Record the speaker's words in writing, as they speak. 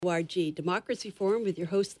WRG Democracy Forum with your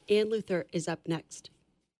host, Ann Luther, is up next.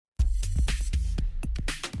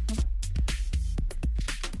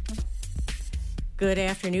 Good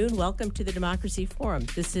afternoon. Welcome to the Democracy Forum.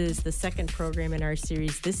 This is the second program in our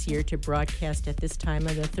series this year to broadcast at this time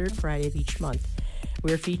on the third Friday of each month.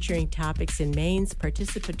 We're featuring topics in Maine's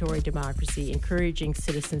participatory democracy, encouraging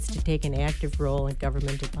citizens to take an active role in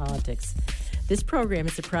government and politics. This program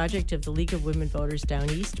is a project of the League of Women Voters Down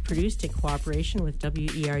East, produced in cooperation with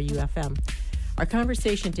WERU-FM. Our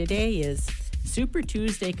conversation today is Super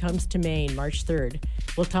Tuesday comes to Maine, March 3rd.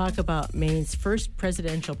 We'll talk about Maine's first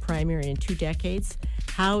presidential primary in 2 decades.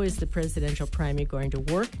 How is the presidential primary going to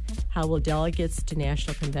work? How will delegates to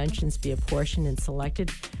national conventions be apportioned and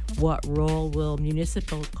selected? What role will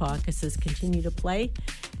municipal caucuses continue to play?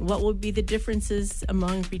 What will be the differences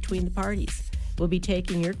between the parties? We'll be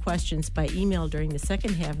taking your questions by email during the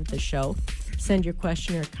second half of the show. Send your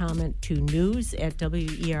question or comment to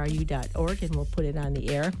news@weru.org and we'll put it on the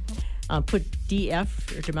air. Put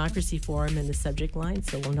DF, or Democracy Forum, in the subject line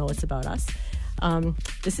so we'll know it's about us.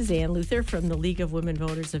 This is Ann Luther from the League of Women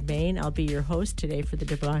Voters of Maine. I'll be your host today for the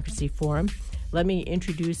Democracy Forum. Let me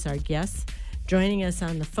introduce our guests. Joining us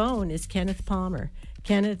on the phone is Kenneth Palmer.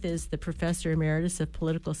 Kenneth is the Professor Emeritus of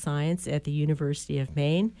Political Science at the University of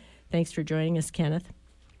Maine. Thanks for joining us, Kenneth.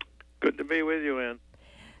 Good to be with you, Ann.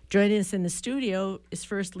 Joining us in the studio is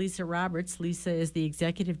first Lisa Roberts. Lisa is the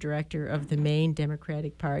Executive Director of the Maine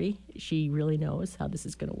Democratic Party. She really knows how this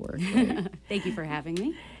is going to work. Right? Thank you for having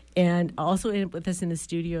me. And also with us in the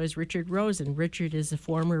studio is Richard Rosen. Richard is a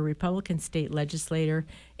former Republican state legislator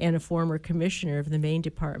and a former commissioner of the Maine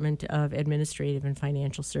Department of Administrative and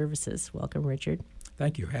Financial Services. Welcome, Richard.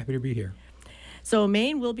 Thank you. Happy to be here. So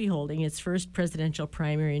Maine will be holding its first presidential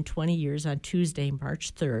primary in 20 years on Tuesday,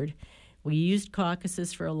 March 3rd. We used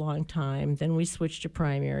caucuses for a long time, then we switched to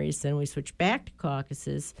primaries, then we switched back to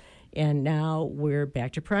caucuses, and now we're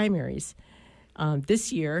back to primaries.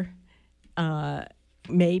 This year,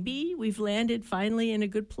 maybe we've landed finally in a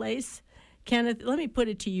good place. Kenneth, let me put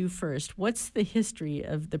it to you first. What's the history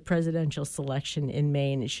of the presidential selection in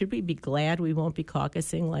Maine? Should we be glad we won't be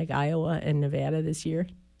caucusing like Iowa and Nevada this year?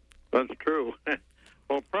 That's true.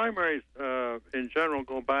 Well, primaries in general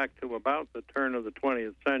go back to about the turn of the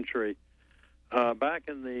 20th century. Back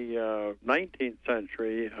in the 19th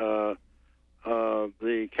century,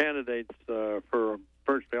 the candidates for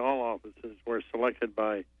virtually all offices were selected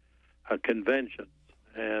by conventions.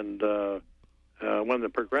 And when the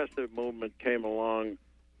progressive movement came along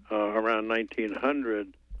around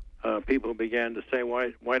 1900, people began to say,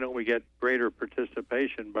 why don't we get greater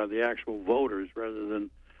participation by the actual voters rather than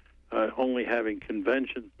only having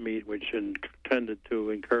conventions meet, which tended to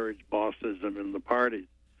encourage bossism in the parties.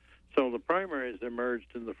 So the primaries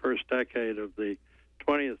emerged in the first decade of the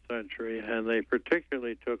 20th century, and they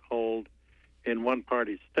particularly took hold in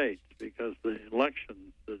one-party states because the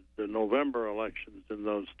elections, the November elections in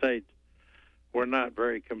those states, were not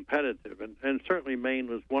very competitive. And certainly Maine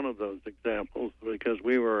was one of those examples because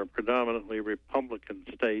we were a predominantly Republican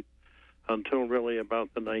state until really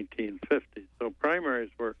about the 1950s. So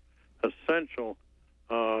primaries were essential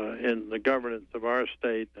in the governance of our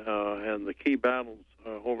state, and the key battles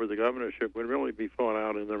over the governorship would really be fought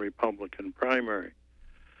out in the Republican primary.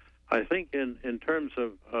 I think in terms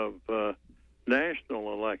of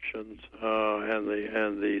national elections and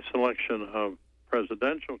the selection of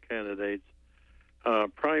presidential candidates,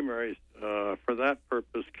 primaries for that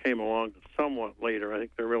purpose came along somewhat later. I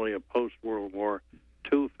think they're really a post-World War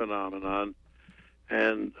II phenomenon.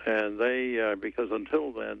 And they, because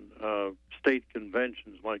until then, state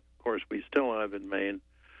conventions, like, of course, we still have in Maine,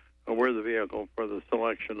 were the vehicle for the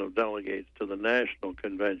selection of delegates to the national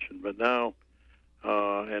convention. But now,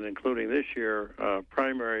 and including this year,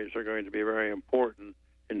 primaries are going to be very important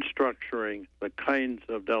in structuring the kinds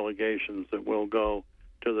of delegations that will go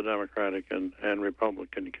to the Democratic and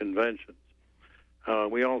Republican conventions.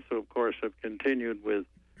 We also, of course, have continued with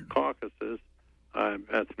caucuses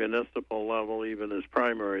at the municipal level, even as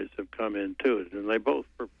primaries have come into it. And they both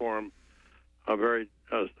perform a very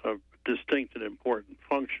distinct and important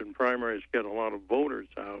function. Primaries get a lot of voters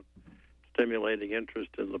out, stimulating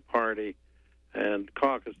interest in the party, and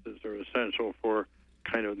caucuses are essential for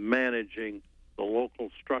kind of managing the local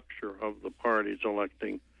structure of the parties,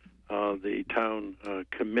 electing the town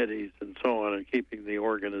committees and so on, and keeping the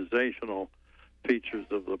organizational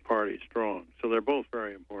features of the party strong. So they're both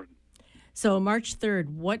very important. So March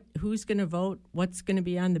 3rd, who's going to vote? What's going to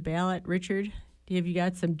be on the ballot? Richard, have you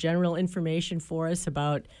got some general information for us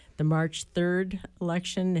about the March 3rd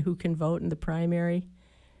election, who can vote in the primary?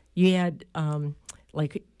 You had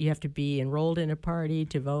Like you have to be enrolled in a party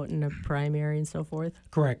to vote in a primary and so forth?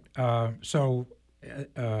 Correct.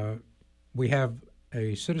 We have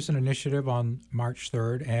a citizen initiative on March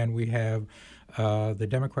 3rd, and we have the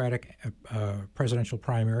Democratic presidential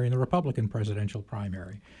primary and the Republican presidential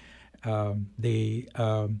primary. The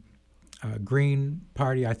Green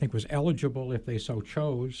Party, I think, was eligible if they so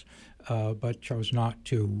chose, but chose not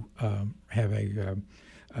to have a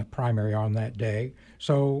primary on that day.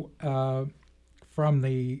 So, from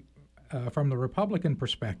the Republican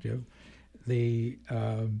perspective, the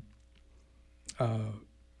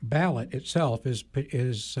ballot itself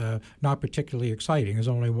is not particularly exciting. There's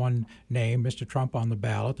only one name, Mr. Trump, on the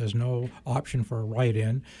ballot. There's no option for a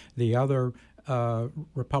write-in. The other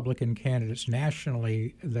Republican candidates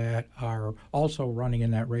nationally that are also running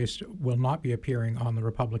in that race will not be appearing on the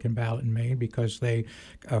Republican ballot in Maine because they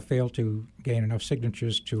failed to gain enough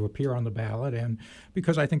signatures to appear on the ballot, and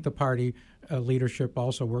because I think the party leadership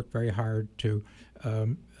also worked very hard to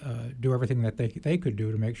do everything that they could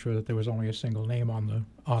do to make sure that there was only a single name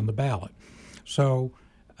on the ballot. So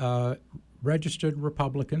registered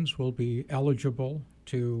Republicans will be eligible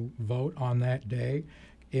to vote on that day.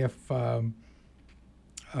 If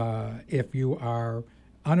you are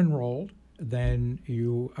unenrolled, then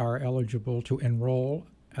you are eligible to enroll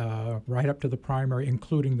right up to the primary,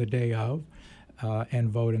 including the day of, and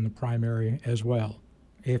vote in the primary as well.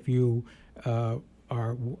 If you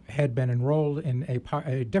had been enrolled in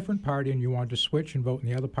a different party and you want to switch and vote in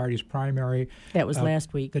the other party's primary, that was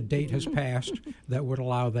last week. The date has passed that would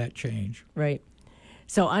allow that change. Right.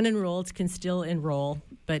 So unenrolled can still enroll,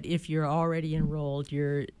 but if you're already enrolled,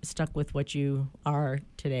 you're stuck with what you are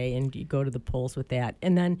today, and you go to the polls with that.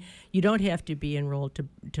 And then you don't have to be enrolled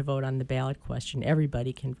to vote on the ballot question.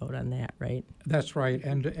 Everybody can vote on that, right? That's right.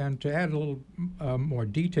 And to add a little more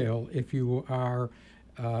detail, if you are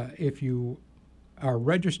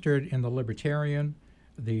registered in the Libertarian,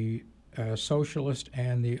 the Socialist,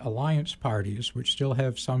 and the Alliance parties, which still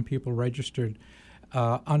have some people registered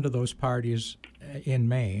under those parties in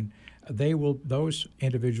Maine, those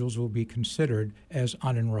individuals will be considered as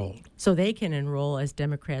unenrolled. So they can enroll as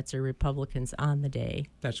Democrats or Republicans on the day.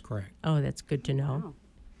 That's correct. Oh, that's good to know. Wow.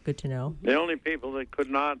 Good to know. The only people that could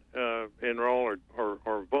not enroll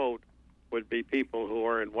or vote would be people who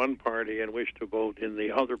are in one party and wish to vote in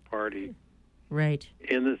the other party. Right.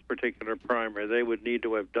 In this particular primary. They would need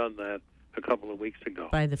to have done that a couple of weeks ago.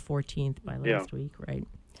 By the 14th, by last week, right?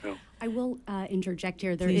 Yeah. I will interject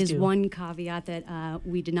here. There Please is do. one caveat that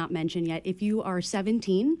we did not mention yet. If you are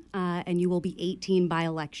 17 and you will be 18 by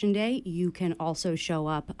Election Day, you can also show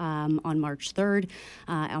up on March 3rd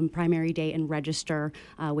on primary day and register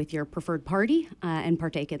with your preferred party and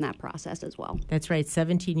partake in that process as well. That's right.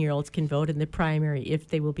 17-year-olds can vote in the primary if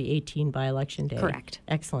they will be 18 by Election Day. Correct.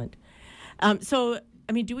 Excellent. So,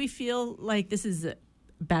 I mean, do we feel like this is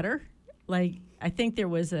better? Like, I think there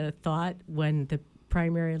was a thought when the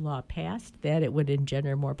primary law passed that it would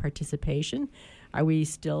engender more participation. Are we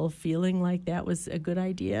still feeling like that was a good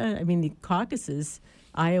idea? I mean, the caucuses,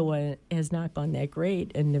 Iowa has not gone that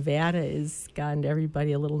great, and Nevada has gotten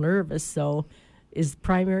everybody a little nervous. So is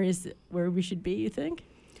primaries where we should be, you think?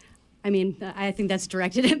 I mean, I think that's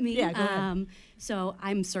directed at me. Yeah, go ahead. So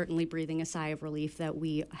I'm certainly breathing a sigh of relief that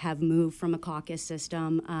we have moved from a caucus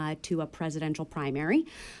system to a presidential primary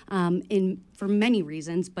for many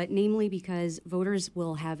reasons, but namely because voters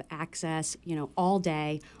will have access, all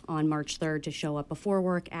day on March 3rd to show up before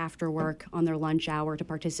work, after work, on their lunch hour to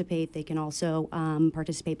participate. They can also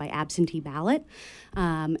participate by absentee ballot,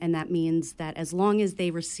 and that means that as long as they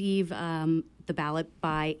receive the ballot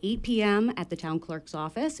by 8 p.m. at the town clerk's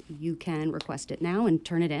office, you can request it now and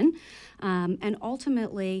turn it in. And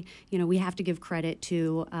ultimately, we have to give credit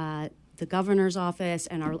to the governor's office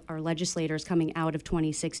and our legislators coming out of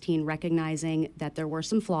 2016 recognizing that there were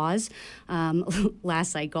some flaws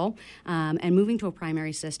last cycle. And moving to a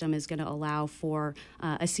primary system is going to allow for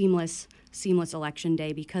a seamless election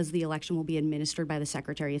day because the election will be administered by the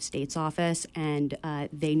Secretary of State's office, and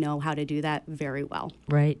they know how to do that very well.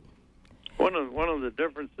 Right. One of the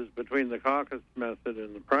differences between the caucus method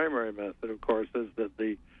and the primary method, of course, is that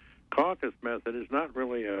the caucus method is not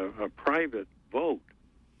really a private vote.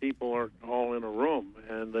 People are all in a room,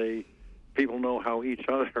 and people know how each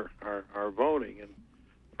other are voting. And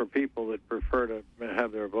for people that prefer to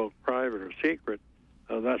have their vote private or secret,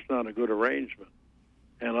 that's not a good arrangement.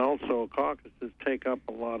 And also, caucuses take up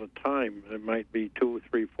a lot of time. It might be 2,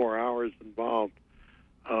 3, 4 hours involved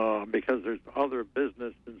because there's other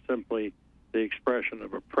business than simply the expression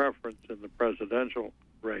of a preference in the presidential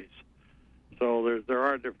race. So there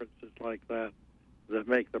are differences like that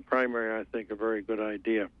make the primary, I think, a very good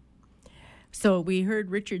idea. So we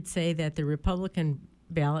heard Richard say that the Republican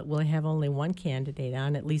ballot will have only one candidate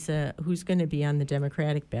on it. Lisa, who's going to be on the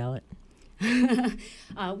Democratic ballot?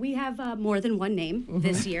 We have more than one name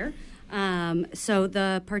this year. So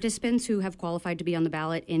the participants who have qualified to be on the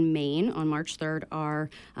ballot in Maine on March 3rd are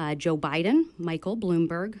Joe Biden, Michael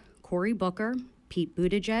Bloomberg, Cory Booker, Pete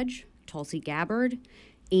Buttigieg, Tulsi Gabbard,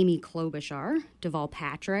 Amy Klobuchar, Deval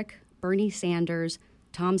Patrick, Bernie Sanders,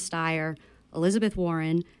 Tom Steyer, Elizabeth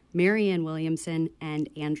Warren, Marianne Williamson, and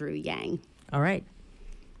Andrew Yang. All right.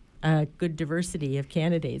 Good diversity of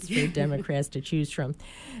candidates for Democrats to choose from.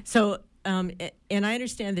 So, and I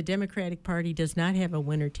understand the Democratic Party does not have a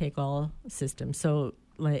winner-take-all system. So,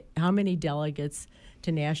 like, how many delegates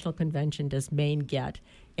to National Convention does Maine get,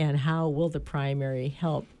 and how will the primary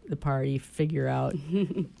help the party figure out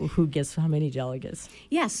who gets how many delegates?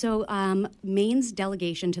 Yeah, so Maine's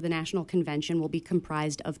delegation to the National Convention will be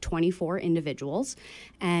comprised of 24 individuals,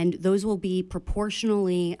 and those will be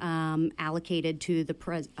proportionally allocated to the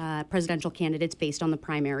presidential candidates based on the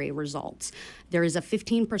primary results. There is a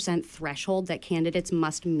 15% threshold that candidates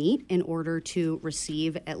must meet in order to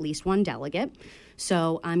receive at least one delegate.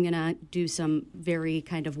 So I'm going to do some very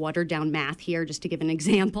kind of watered-down math here just to give an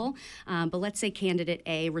example. But let's say candidate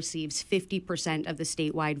A receives 50% of the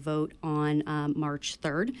statewide vote on March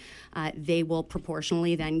 3rd. They will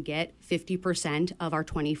proportionally then get 50% of our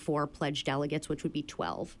 24 pledged delegates, which would be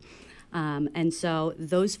 12. And so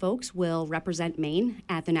those folks will represent Maine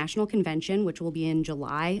at the National Convention, which will be in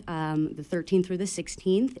July, the 13th through the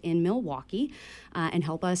 16th in Milwaukee, and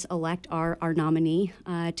help us elect our nominee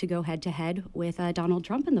to go head-to-head with Donald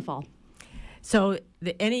Trump in the fall. So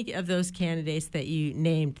any of those candidates that you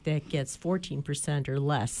named that gets 14% or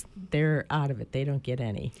less, they're out of it. They don't get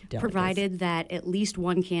any delegates. Provided that at least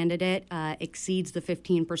one candidate exceeds the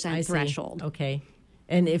 15% threshold. Okay.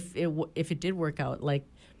 And if it did work out, like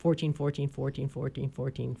 14, 14, 14, 14,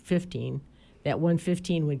 14, 15, that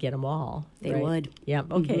 115 would get them all. They right? would. Yeah,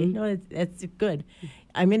 okay. Mm-hmm. No, that's good.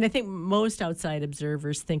 I mean, I think most outside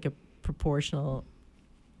observers think a proportional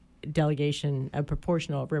delegation, a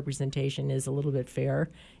proportional representation is a little bit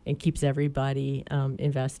fair and keeps everybody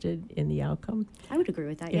invested in the outcome. I would agree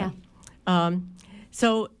with that, yeah.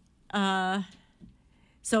 So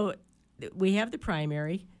we have the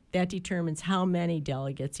primary. That determines how many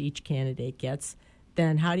delegates each candidate gets.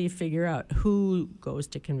 Then how do you figure out who goes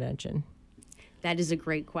to convention? That is a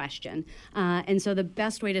great question. And so the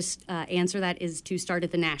best way to answer that is to start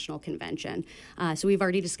at the National Convention. So we've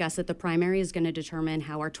already discussed that the primary is going to determine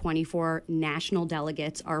how our 24 national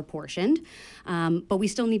delegates are apportioned. But we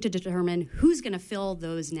still need to determine who's going to fill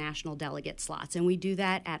those national delegate slots. And we do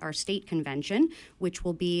that at our state convention, which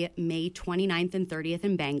will be May 29th and 30th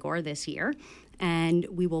in Bangor this year. And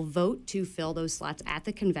we will vote to fill those slots at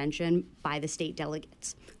the convention by the state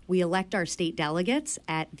delegates. We elect our state delegates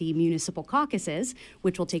at the municipal caucuses,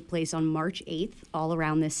 which will take place on March 8th all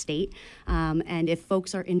around this state. And if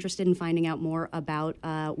folks are interested in finding out more about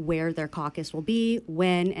where their caucus will be,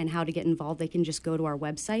 when, and how to get involved, they can just go to our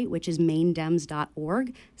website, which is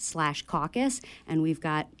maindems.org/caucus. And we've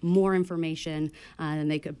got more information than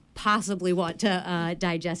they could possibly want to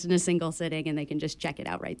digest in a single sitting, and they can just check it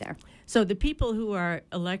out right there. So the people who are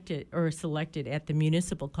elected or selected at the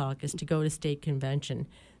municipal caucus to go to state convention,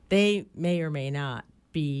 they may or may not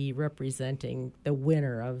be representing the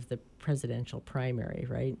winner of the presidential primary,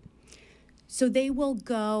 right? So they will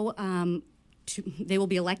go. They will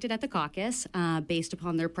be elected at the caucus based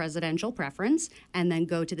upon their presidential preference, and then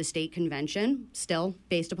go to the state convention, still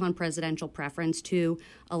based upon presidential preference, to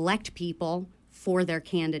elect people for their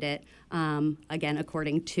candidate, again,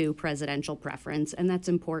 according to presidential preference. And that's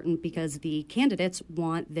important because the candidates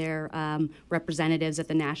want their representatives at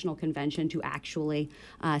the National Convention to actually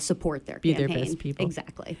support their campaign. Be their best people.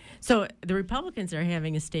 Exactly. So the Republicans are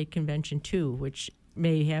having a state convention, too, which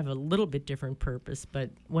may have a little bit different purpose, but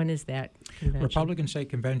when is that convention? Republican State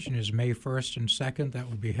Convention is May 1st and 2nd. That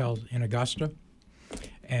will be held in Augusta.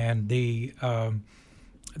 And the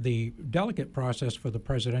delegate process for the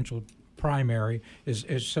presidential primary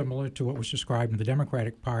is similar to what was described in the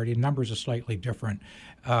Democratic Party. Numbers are slightly different.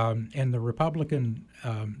 In the Republican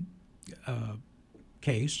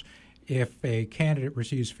case, if a candidate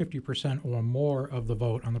receives 50% or more of the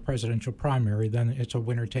vote on the presidential primary, then it's a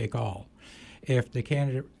winner-take-all. If the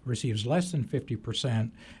candidate receives less than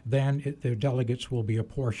 50%, then the delegates will be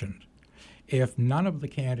apportioned. If none of the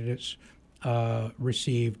candidates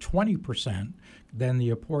receive 20%, then the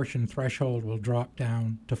apportion threshold will drop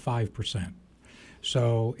down to 5%.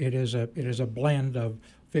 So it is a blend of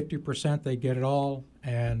 50% they get it all,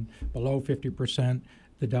 and below 50%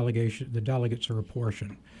 the delegates are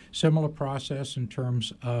apportioned. Similar process in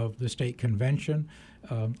terms of the state convention.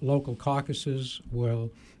 Local caucuses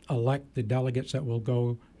will elect the delegates that will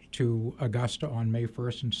go to Augusta on May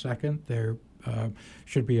 1st and 2nd. There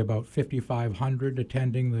should be about 5,500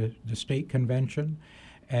 attending the state convention,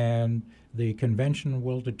 and the convention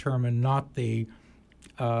will determine not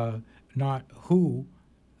who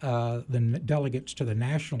the delegates to the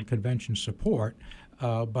national convention support,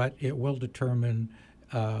 but it will determine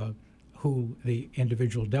who the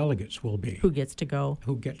individual delegates will be. Who gets to go?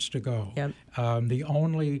 Who gets to go? Yep. The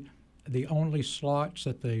only slots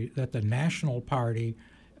that the national party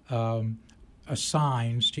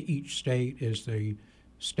assigns to each state is the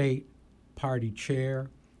state party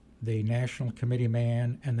chair, the national committee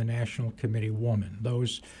man, and the national committee woman.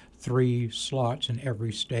 Those 3 slots in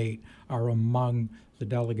every state are among the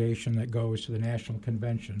delegation that goes to the national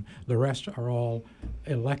convention. The rest are all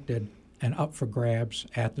elected and up for grabs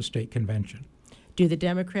at the state convention. Do the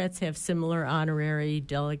Democrats have similar honorary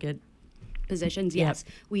delegate positions? Yes,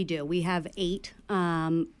 we do. We have 8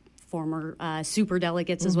 former super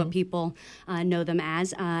delegates is what people know them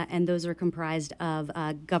as, and those are comprised of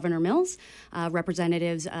Governor Mills,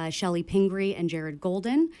 Representatives Shelley Pingree and Jared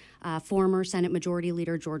Golden, former Senate Majority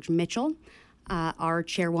Leader George Mitchell, our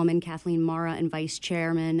chairwoman Kathleen Mara, and Vice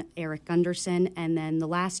Chairman Eric Gunderson, and then the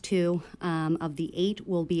last 2 of the 8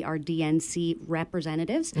 will be our DNC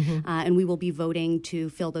representatives, and we will be voting to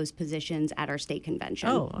fill those positions at our state convention.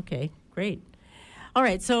 Oh, okay, great. All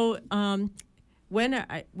right, so when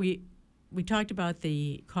we talked about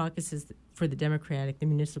the caucuses for the Democratic, the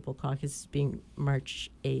municipal caucus being March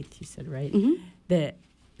 8th, you said, right? The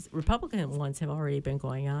Republican ones have already been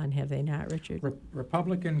going on, have they not, Richard?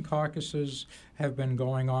 Republican caucuses have been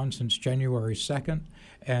going on since January 2nd,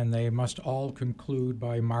 and they must all conclude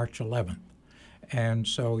by March 11th. And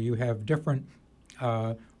so you have different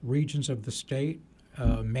regions of the state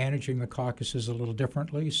managing the caucuses a little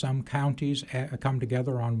differently. Some counties come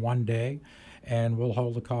together on one day, and we'll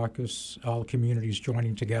hold the caucus, all communities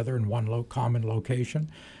joining together in one common location.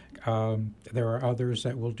 There are others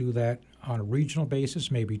that will do that on a regional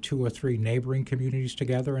basis, maybe 2 or 3 neighboring communities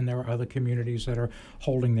together, and there are other communities that are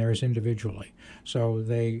holding theirs individually. So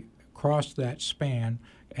they cross that span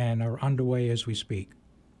and are underway as we speak.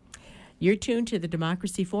 You're tuned to the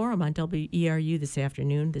Democracy Forum on WERU this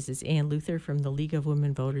afternoon. This is Ann Luther from the League of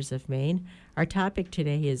Women Voters of Maine. Our topic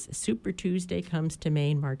today is Super Tuesday Comes to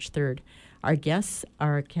Maine, March 3rd. Our guests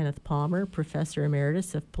are Kenneth Palmer, Professor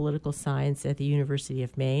Emeritus of Political Science at the University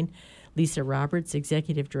of Maine, Lisa Roberts,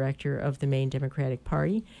 Executive Director of the Maine Democratic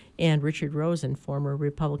Party, and Richard Rosen, former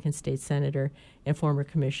Republican State Senator and former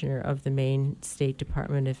Commissioner of the Maine State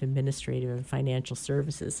Department of Administrative and Financial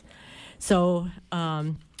Services. So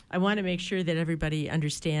I want to make sure that everybody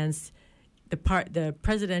understands the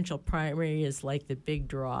presidential primary is like the big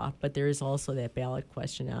draw, but there is also that ballot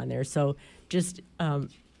question on there. So just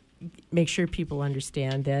make sure people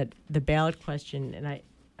understand that the ballot question, and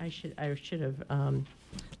I should have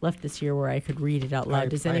left this here where I could read it out loud.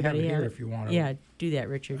 Does anybody I have it here if you want to? Yeah, do that,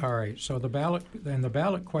 Richard. All right. So the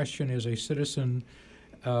ballot question is a citizen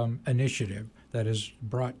initiative that is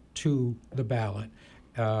brought to the ballot,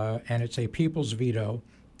 and it's a people's veto.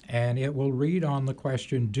 And it will read on the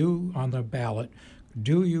question, on the ballot,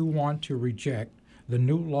 do you want to reject the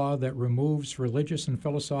new law that removes religious and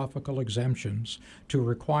philosophical exemptions to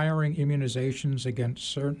requiring immunizations against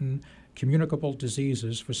certain communicable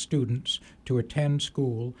diseases for students to attend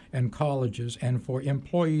school and colleges and for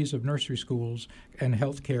employees of nursery schools and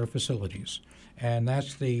healthcare facilities? And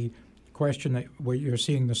that's the question where you're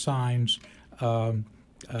seeing the signs.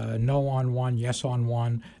 No on 1, yes on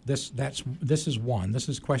 1. This is 1. This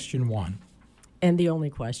is question 1. And the only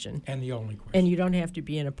question. And the only question. And you don't have to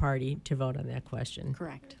be in a party to vote on that question.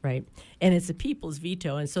 Correct. Right. And it's a people's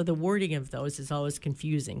veto, and so the wording of those is always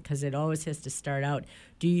confusing because it always has to start out,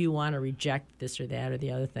 do you want to reject this or that or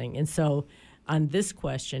the other thing? And so on this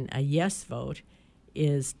question, a yes vote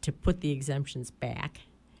is to put the exemptions back,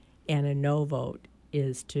 and a no vote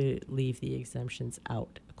is to leave the exemptions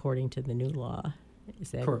out, according to the new law.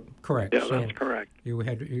 Is that correct? Yeah, that's correct. There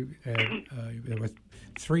were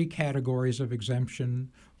 3 categories of exemption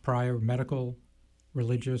prior: medical,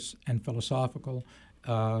 religious, and philosophical.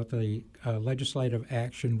 The legislative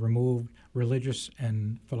action removed religious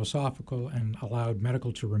and philosophical and allowed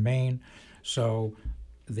medical to remain. So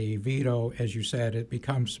the veto, as you said, it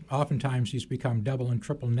becomes oftentimes these become double and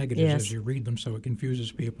triple negatives as you read them, so it confuses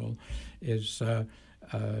people. Is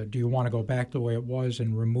do you want to go back the way it was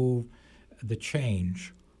and remove the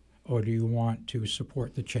change, or do you want to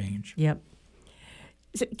support the change? Yep.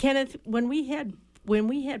 So, Kenneth, when we had When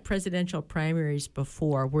we had presidential primaries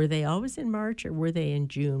before, were they always in March or were they in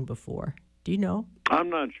June before? Do you know? I'm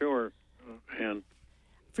not sure, Ann.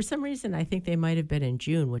 For some reason, I think they might have been in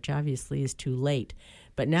June, which obviously is too late.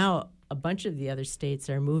 But now a bunch of the other states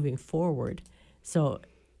are moving forward. So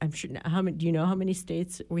I'm sure. Do you know how many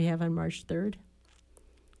states we have on March 3rd?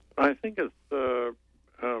 I think it's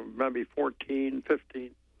maybe 14,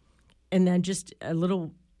 15. And then just a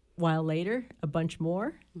little while later, a bunch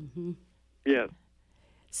more? Mm-hmm. Yes.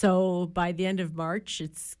 So by the end of March,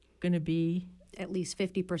 it's going to be... At least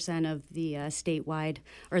 50% of the statewide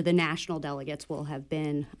or the national delegates will have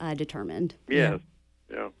been determined. Yes.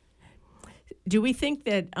 Yeah. Do we think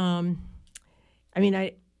that,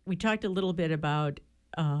 we talked a little bit about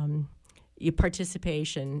your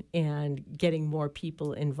participation and getting more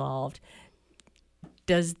people involved.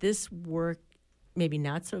 Does this work maybe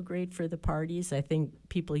not so great for the parties? I think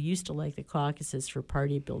people used to like the caucuses for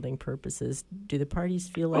party building purposes. Do the parties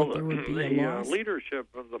feel like there would be a loss? The leadership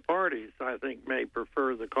of the parties, I think, may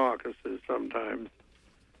prefer the caucuses sometimes,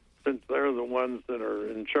 since they're the ones that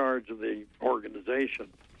are in charge of the organization.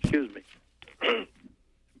 Excuse me.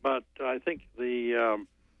 But I think the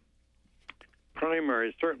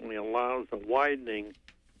primary certainly allows a widening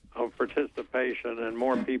of participation, and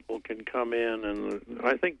more people can come in. And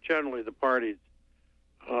I think generally the parties,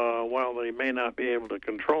 while they may not be able to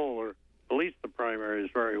control or police the primaries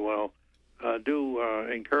very well, do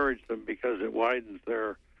encourage them because it widens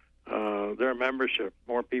their membership.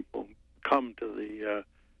 More people come to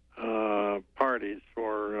the parties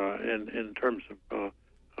for in terms of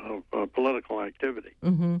political activity.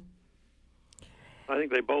 Mm-hmm. I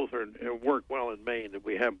think they both work well in Maine, that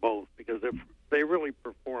we have both, because they really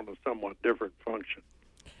perform a somewhat different function.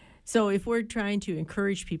 So if we're trying to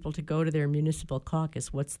encourage people to go to their municipal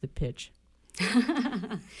caucus, what's the pitch?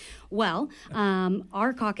 Well,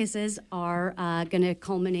 our caucuses are going to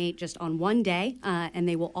culminate just on one day, and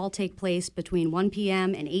they will all take place between 1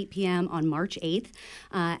 p.m. and 8 p.m. on March 8th.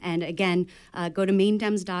 And again, go to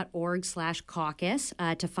maindems.org/caucus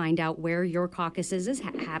to find out where your caucuses is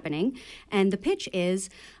happening. And the pitch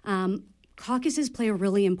is... caucuses play a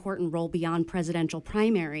really important role beyond presidential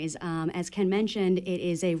primaries. As Ken mentioned, it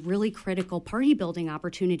is a really critical party-building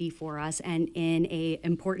opportunity for us, and in an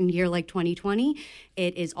important year like 2020,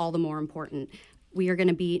 it is all the more important. We are going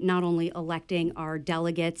to be not only electing our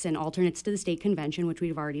delegates and alternates to the state convention, which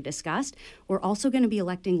we've already discussed, we're also going to be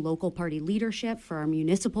electing local party leadership for our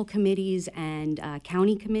municipal committees and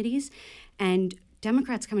county committees. And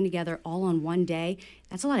Democrats coming together all on one day,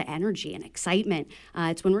 that's a lot of energy and excitement.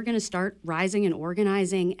 It's when we're going to start rising and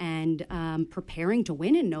organizing and preparing to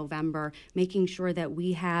win in November, making sure that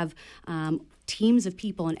we have teams of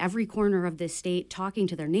people in every corner of this state talking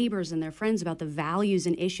to their neighbors and their friends about the values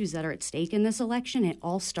and issues that are at stake in this election. It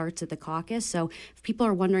all starts at the caucus. So if people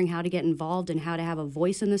are wondering how to get involved and how to have a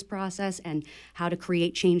voice in this process and how to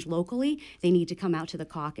create change locally, they need to come out to the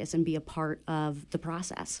caucus and be a part of the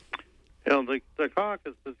process. You know, the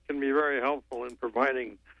caucuses can be very helpful in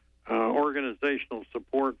providing organizational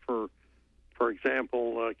support for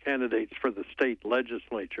example, candidates for the state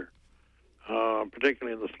legislature,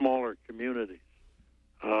 particularly in the smaller communities.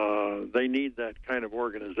 They need that kind of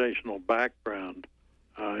organizational background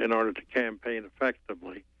in order to campaign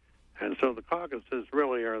effectively. And so the caucuses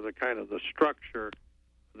really are the kind of the structure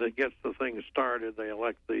that gets the thing started. They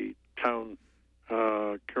elect the town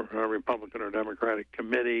Republican or Democratic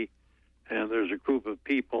committee, and there's a group of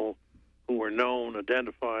people who are known,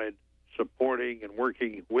 identified, supporting and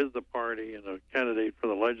working with the party, and a candidate for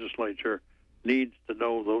the legislature needs to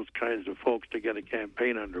know those kinds of folks to get a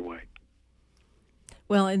campaign underway.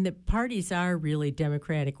 Well, and the parties are really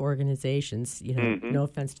democratic organizations. You know, Mm-hmm. No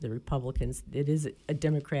offense to the Republicans, it is a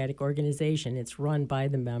democratic organization. It's run by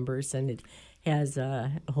the members, and it has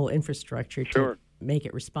a whole infrastructure Sure. to make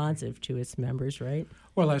it responsive to its members, right?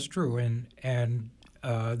 Well, that's true, and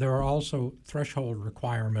there are also threshold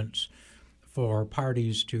requirements for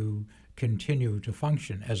parties to continue to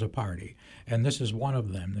function as a party, and this is one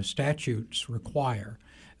of them. The statutes require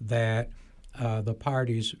that the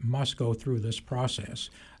parties must go through this process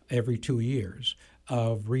every 2 years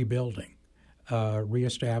of rebuilding,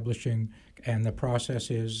 reestablishing, and the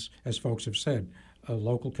process is, as folks have said, a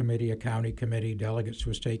local committee, a county committee, delegates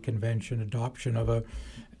to a state convention, adoption of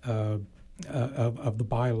of the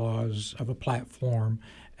bylaws, of a platform,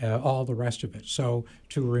 all the rest of it. So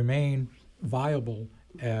to remain viable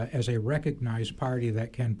as a recognized party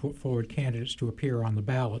that can put forward candidates to appear on the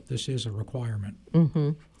ballot, this is a requirement.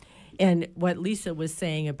 Mm-hmm. And what Lisa was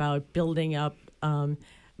saying about building up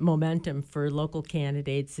momentum for local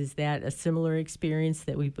candidates. Is that a similar experience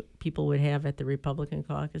that people would have at the Republican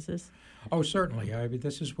caucuses? Oh, certainly. I mean,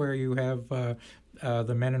 this is where you have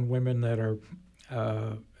the men and women that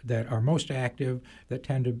are most active, that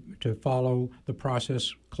tend to follow the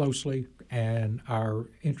closely and are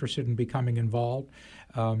interested in becoming involved.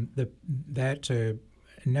 That's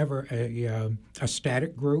never a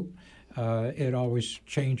static group. It always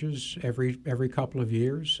changes every couple of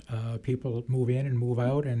years. People move in and move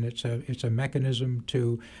out, and it's a mechanism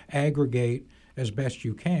to aggregate as best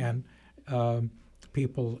you can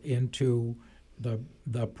people into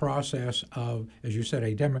the process of, as you said,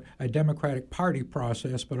 a Democratic Party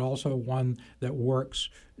process, but also one that works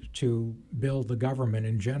to build the government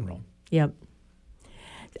in general. Yep.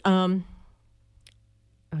 Oh,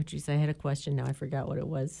 geez, I had a question. Now I forgot what it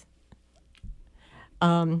was.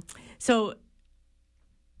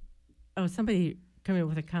 Somebody come in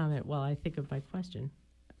with a comment while I think of my question.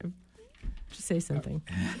 Just say something.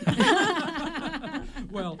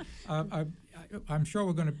 Well, I'm sure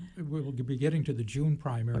we'll be getting to the June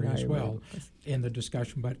primary as well in the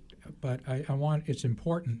discussion, but it's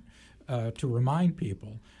important to remind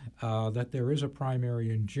people that there is a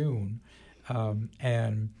primary in June,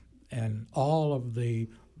 and all of the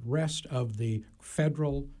rest of the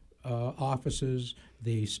federal offices,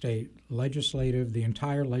 the state legislative, the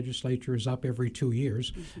entire legislature is up every 2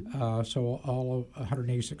 years. Mm-hmm. So all of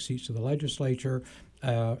 186 seats of the legislature,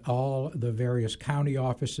 all the various county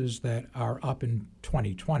offices that are up in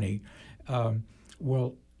 2020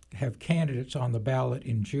 will have candidates on the ballot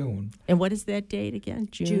in June. And what is that date again?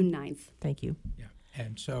 June 9th. Thank you. Yeah,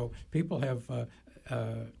 and so people have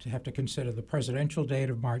to consider the presidential date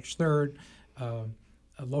of March 3rd,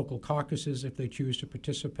 local caucuses if they choose to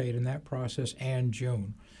participate in that process, and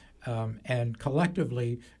June. And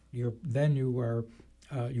collectively, you've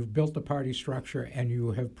built the party structure, and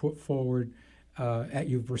you have put forward,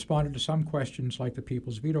 you've responded to some questions like the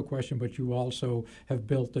people's veto question, but you also have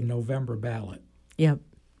built the November ballot. Yep.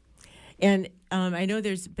 And I know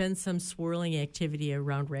there's been some swirling activity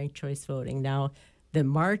around ranked choice voting. Now, the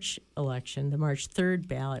March election, the March 3rd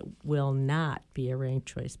ballot, will not be a ranked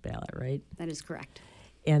choice ballot, right? That is correct.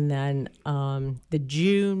 And then the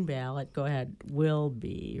June ballot, will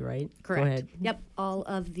be, right? Correct. Go ahead. Yep. All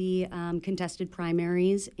of the contested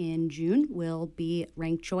primaries in June will be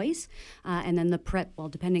ranked choice. And then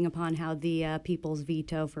depending upon how the people's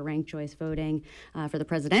veto for ranked choice voting for the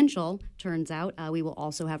presidential turns out, we will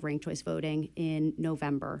also have ranked choice voting in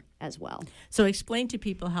November as well. So explain to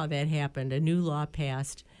people how that happened. A new law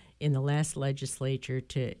passed in the last legislature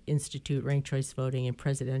to institute ranked choice voting in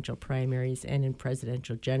presidential primaries and in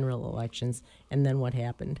presidential general elections, and then what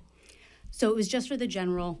happened? So it was just for the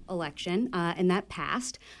general election, and that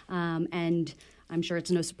passed. And I'm sure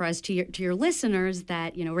it's no surprise to your listeners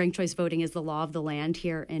that ranked choice voting is the law of the land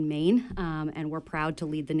here in Maine, and we're proud to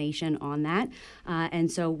lead the nation on that.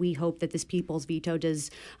 And so we hope that this people's veto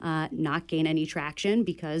does not gain any traction,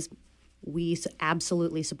 because we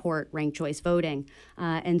absolutely support ranked choice voting.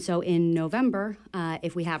 And so in November,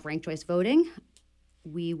 if we have ranked choice voting,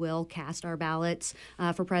 we will cast our ballots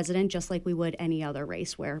for president just like we would any other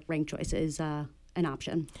race where ranked choice is an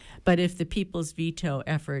option. But if the people's veto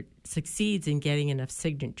effort succeeds in getting enough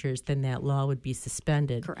signatures, then that law would be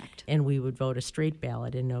suspended. Correct. And we would vote a straight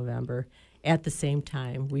ballot in November. At the same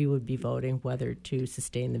time, we would be voting whether to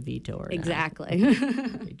sustain the veto or exactly.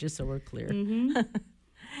 not. Okay, just so we're clear. Mm-hmm.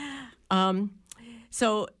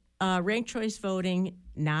 So ranked choice voting,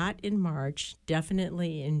 not in March,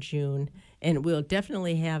 definitely in June, and we'll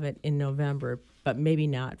definitely have it in November, but maybe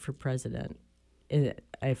not for president,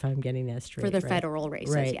 if I'm getting that straight. For the right? federal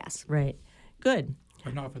races, right, yes. Right. Good.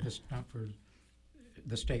 But not for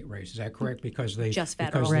the state race. Is that correct? Because just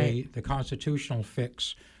federal. Right. The constitutional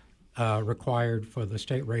fix required for the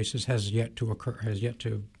state races has yet to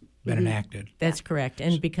been enacted. That's correct.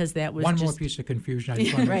 And because that was more piece of confusion. I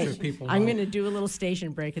just want to make sure people know. I'm going to do a little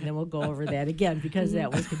station break, and then we'll go over that again, because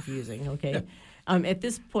that was confusing, okay? At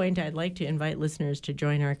this point, I'd like to invite listeners to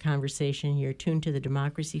join our conversation. You're tuned to the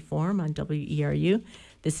Democracy Forum on WERU.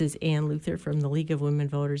 This is Ann Luther from the League of Women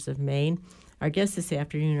Voters of Maine. Our guests this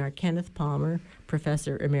afternoon are Kenneth Palmer,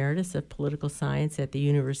 Professor Emeritus of Political Science at the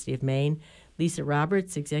University of Maine, Lisa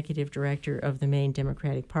Roberts, Executive Director of the Maine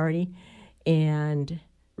Democratic Party, and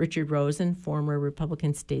Richard Rosen, former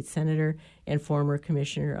Republican state senator and former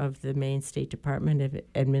commissioner of the Maine State Department of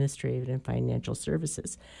Administrative and Financial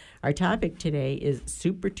Services. Our topic today is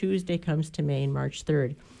Super Tuesday Comes to Maine, March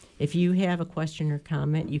 3rd. If you have a question or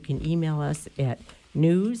comment, you can email us at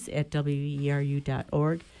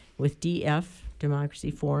news@weru.org with DF, Democracy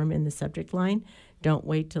Forum, in the subject line. Don't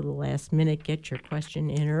wait till the last minute. Get your question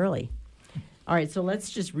in early. All right, so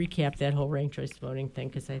let's just recap that whole ranked choice voting thing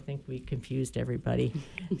because I think we confused everybody.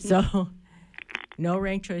 So no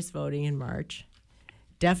ranked choice voting in March.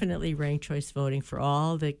 Definitely ranked choice voting for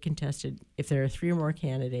all the contested. If there are 3 or more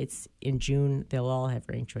candidates in June, they'll all have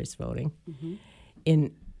ranked choice voting. Mm-hmm.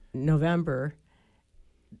 In November,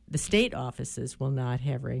 the state offices will not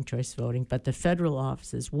have ranked choice voting, but the federal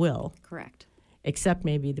offices will. Correct. Except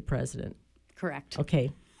maybe the president. Correct.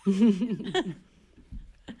 Okay.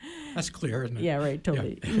 That's clear, isn't it? Yeah, right.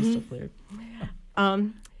 Totally crystal clear.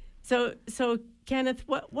 So Kenneth,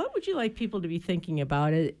 what would you like people to be thinking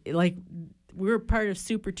about it? Like, we're part of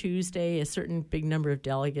Super Tuesday. A certain big number of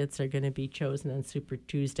delegates are going to be chosen on Super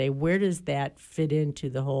Tuesday. Where does that fit into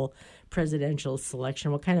the whole presidential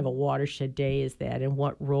selection? What kind of a watershed day is that, and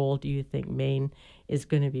what role do you think Maine is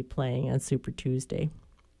going to be playing on Super Tuesday?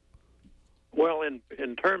 Well, in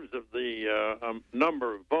terms of the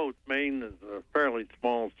number of votes, Maine is a fairly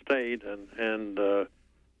small state, and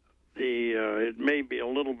it may be a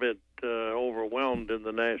little bit overwhelmed in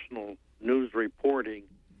the national news reporting.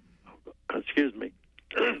 Excuse me,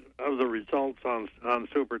 of the results on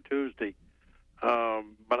Super Tuesday.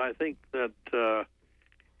 But I think that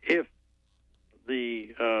if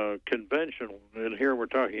the convention, and here we're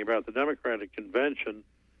talking about the Democratic convention,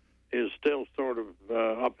 is still sort of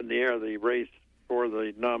up in the air, the race for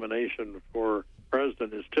the nomination for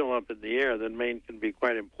president is still up in the air, then Maine can be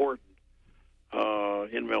quite important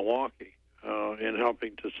in Milwaukee in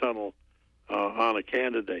helping to settle on a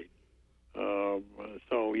candidate.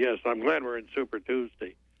 So yes, I'm glad we're in Super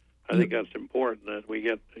Tuesday. I think that's important that we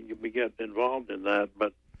get involved in that.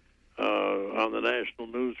 But on the national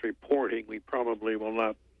news reporting, we probably will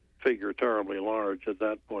not figure terribly large at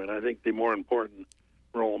that point. I think the more important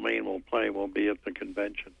role Maine will play will be at the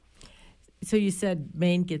convention. So you said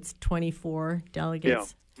Maine gets 24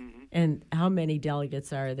 delegates? Yeah. Mm-hmm. And how many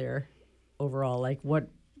delegates are there overall? Like what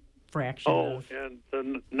fraction of? And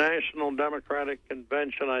the National Democratic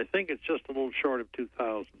Convention, I think it's just a little short of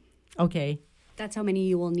 2,000. Okay. That's how many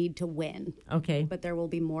you will need to win. Okay. But there will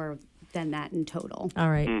be more than that in total. All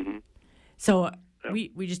right. Mm-hmm. So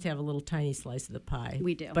we just have a little tiny slice of the pie.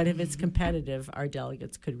 We do. But if it's competitive, our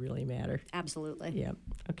delegates could really matter. Absolutely. Yeah.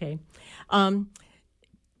 Okay.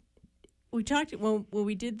 We talked when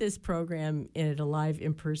we did this program at a live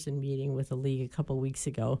in-person meeting with the league a couple weeks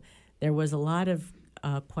ago. There was a lot of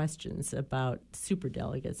questions about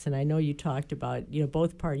superdelegates, and I know you talked about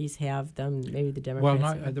both parties have them. Maybe the Democrats.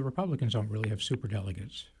 Well, the Republicans don't really have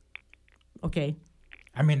superdelegates. Okay.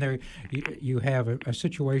 I mean, you have a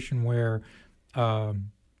situation where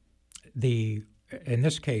in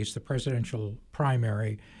this case, the presidential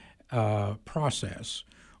primary process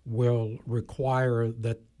will require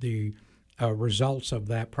that the results of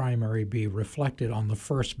that primary be reflected on the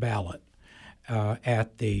first ballot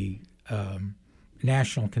at the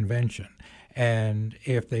national convention. And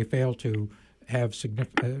if they fail to have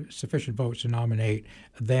sufficient votes to nominate,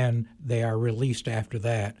 then they are released after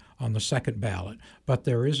that on the second ballot. But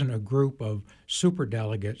there isn't a group of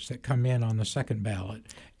superdelegates that come in on the second ballot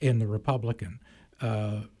in the Republican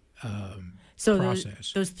process.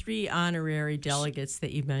 Those 3 honorary delegates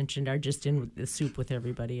that you mentioned are just in the soup with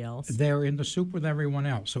everybody else? They're in the soup with everyone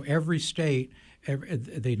else. So every state,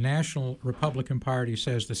 the National Republican Party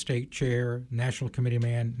says the state chair, national committee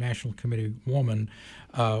man, national committee woman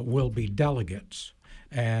will be delegates,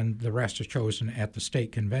 and the rest are chosen at the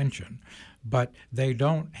state convention. But they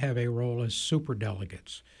don't have a role as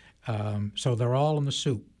superdelegates. So they're all in the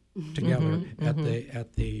soup together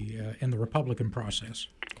in the Republican process.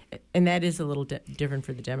 And that is a little different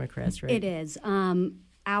for the Democrats, right? It is.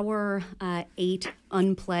 Our 8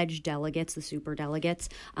 unpledged delegates, the superdelegates,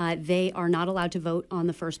 they are not allowed to vote on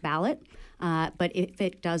the first ballot. But if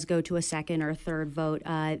it does go to a second or third vote,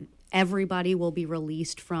 everybody will be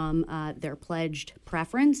released from their pledged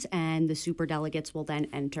preference, and the superdelegates will then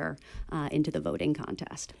enter into the voting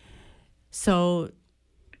contest. So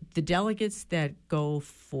the delegates that go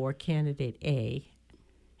for candidate A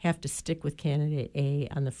have to stick with candidate A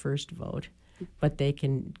on the first vote, but they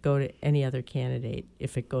can go to any other candidate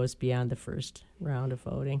if it goes beyond the first round of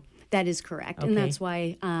voting. That is correct. Okay. And that's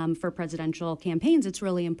why for presidential campaigns, it's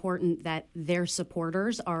really important that their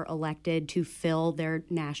supporters are elected to fill their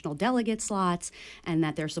national delegate slots, and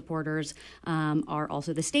that their supporters are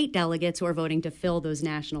also the state delegates who are voting to fill those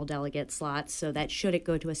national delegate slots, so that should it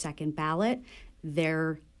go to a second ballot,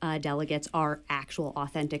 their delegates are actual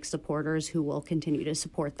authentic supporters who will continue to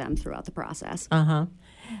support them throughout the process.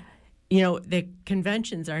 The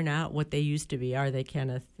conventions are not what they used to be, are they,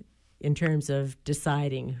 Kenneth, in terms of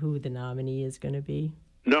deciding who the nominee is going to be?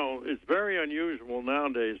 No, it's very unusual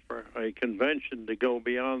nowadays for a convention to go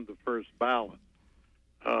beyond the first ballot,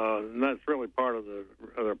 and that's really part of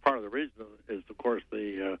the reason is, of course,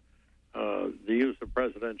 the use of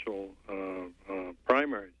presidential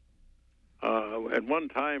primaries. At one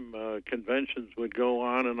time, conventions would go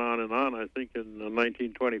on and on and on. I think in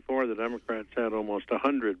 1924, the Democrats had almost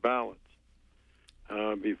 100 ballots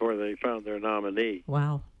before they found their nominee.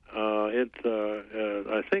 Wow.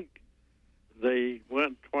 I think they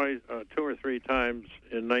went two or three times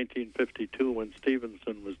in 1952 when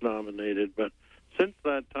Stevenson was nominated. But since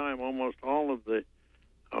that time, almost all of the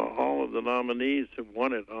nominees have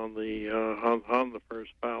won it on the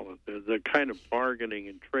first ballot. The kind of bargaining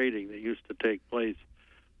and trading that used to take place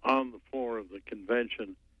on the floor of the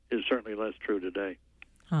convention is certainly less true today.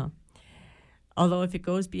 Huh. Although if it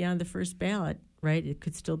goes beyond the first ballot, right, it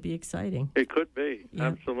could still be exciting. It could be, yeah.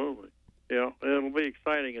 Absolutely. Yeah, it'll be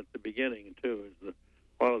exciting at the beginning, too, as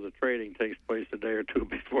a lot of the trading takes place a day or two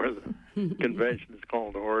before the convention is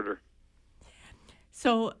called to order.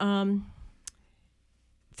 So,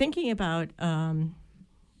 thinking about the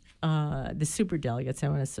superdelegates, I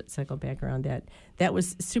want to cycle back around that. That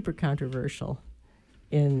was super controversial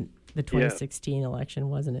in the 2016 election,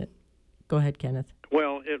 wasn't it? Go ahead, Kenneth.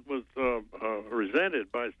 Well, it was resented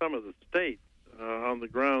by some of the states on the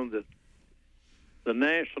ground that the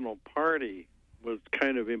National Party was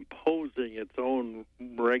kind of imposing its own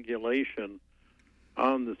regulation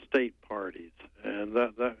on the state parties, and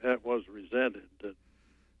that was resented. That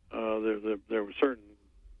there were certain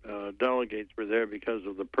delegates were there because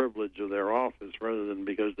of the privilege of their office rather than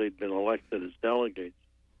because they'd been elected as delegates.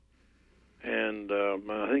 And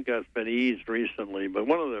I think that's been eased recently. But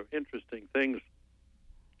one of the interesting things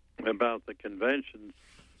about the conventions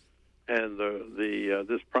and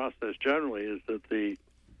this process generally is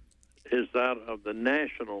that of the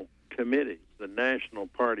national committees, the national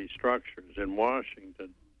party structures in Washington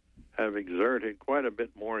have exerted quite a bit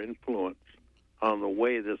more influence on the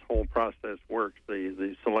way this whole process works,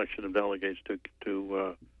 the selection of delegates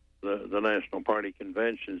to the national party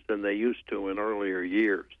conventions than they used to in earlier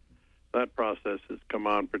years. That process has come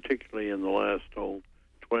on particularly in the last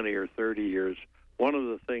 20 or 30 years. One of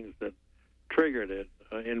the things that triggered it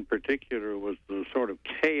in particular was the sort of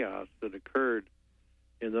chaos that occurred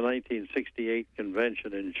in the 1968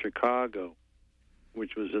 convention in Chicago,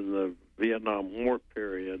 which was in the Vietnam War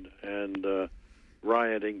period, and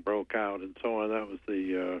rioting broke out and so on. That was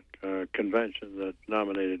the convention that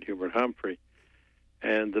nominated Hubert Humphrey.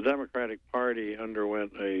 And the Democratic Party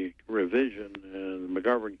underwent a revision, and the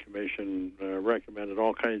McGovern Commission recommended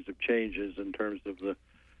all kinds of changes in terms of the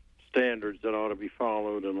standards that ought to be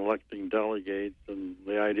followed in electing delegates. And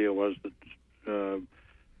the idea was that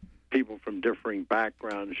people from differing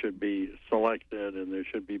backgrounds should be selected, and there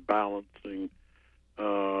should be balancing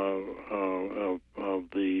of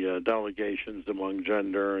the delegations among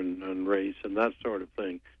gender and race and that sort of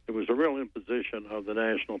thing. It was a real imposition of the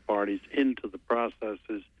national parties into the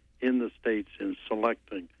processes in the states in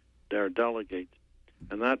selecting their delegates.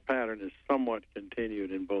 And that pattern is somewhat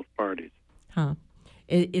continued in both parties. Huh.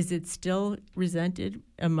 Is it still resented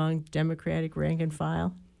among Democratic rank and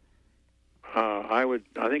file? I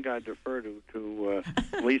think I'd defer to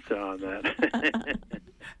Lisa on that.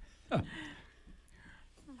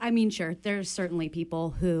 I mean, sure, there's certainly people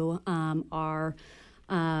who are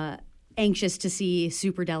anxious to see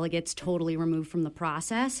superdelegates totally removed from the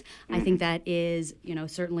process. I think that is,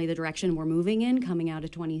 certainly the direction we're moving in coming out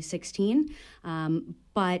of 2016.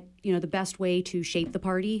 But, the best way to shape the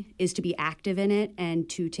party is to be active in it and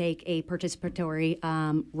to take a participatory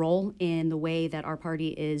role in the way that our party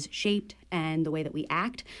is shaped and the way that we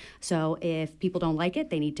act. So if people don't like it,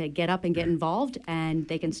 they need to get up and get involved, and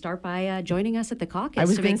they can start by joining us at the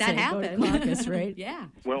caucus to make that happen. Go to caucus, right? Yeah.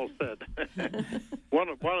 Well said. One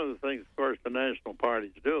of the things, of course, the national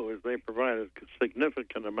parties do is they provide a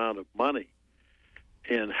significant amount of money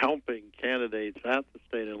in helping candidates at the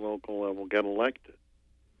state and local level get elected.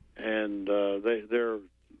 And they're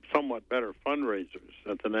somewhat better fundraisers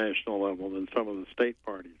at the national level than some of the state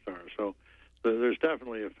parties are. So there's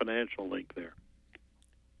definitely a financial link there.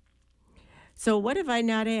 So what have I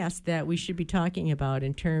not asked that we should be talking about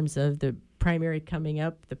in terms of the primary coming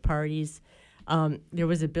up, the parties? There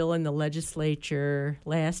was a bill in the legislature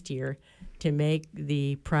last year to make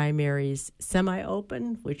the primaries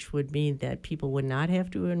semi-open, which would mean that people would not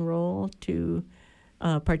have to enroll to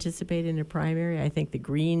participate in a primary. I think the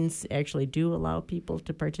Greens actually do allow people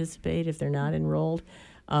to participate if they're not enrolled.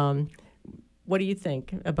 What do you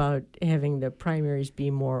think about having the primaries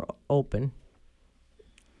be more open?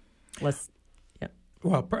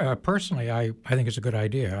 Well, personally, I think it's a good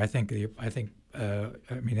idea. I think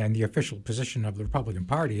and the official position of the Republican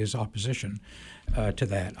Party is opposition to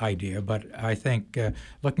that idea. But I think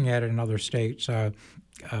looking at it in other states,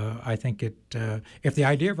 I think if the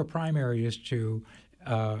idea of a primary is to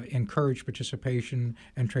encourage participation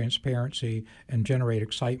and transparency and generate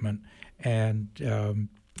excitement, and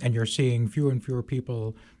you're seeing fewer and fewer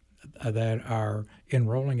people that are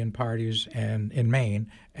enrolling in parties and in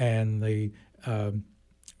Maine, and the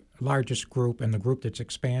largest group and the group that's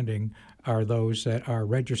expanding are those that are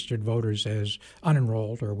registered voters as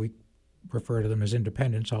unenrolled, or we refer to them as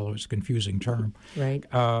independents, although it's a confusing term. Right.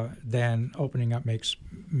 Then opening up makes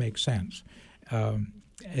sense.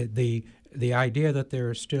 The idea that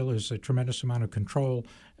there still is a tremendous amount of control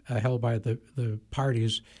held by the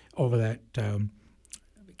parties over that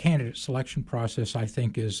candidate selection process, I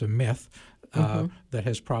think, is a myth that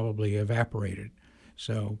has probably evaporated.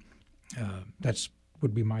 So that's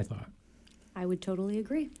would be my thought. I would totally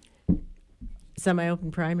agree. Semi-open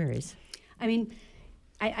primaries. I mean,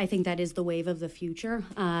 I think that is the wave of the future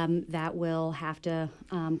that will have to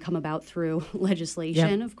come about through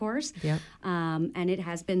legislation, of course. Yep. And it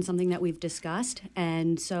has been something that we've discussed,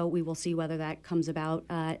 and so we will see whether that comes about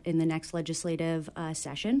in the next legislative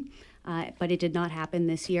session. But it did not happen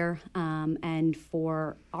this year, and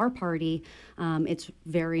for our party, it's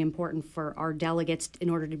very important for our delegates, in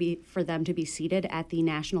order for them to be seated at the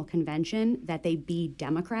national convention, that they be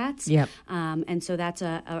Democrats. Yep. And so that's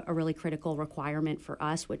a really critical requirement for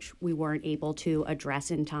us, which we weren't able to address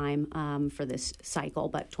in time for this cycle.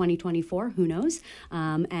 But 2024, who knows?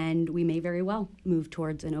 And we may very well move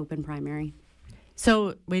towards an open primary.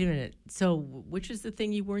 So, wait a minute. So, which is the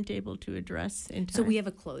thing you weren't able to address in time? So we have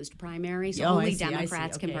a closed primary, so only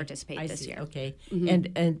Democrats can participate this year. Okay.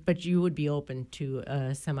 Mm-hmm. But you would be open to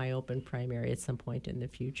a semi-open primary at some point in the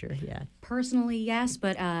future, yeah. Personally, yes,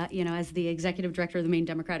 but as the executive director of the Maine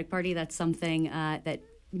Democratic Party, that's something that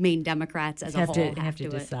Maine Democrats as a whole have to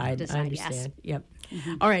decide. I understand. Yes. Yep.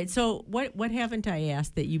 Mm-hmm. All right. So what haven't I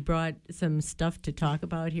asked that you brought some stuff to talk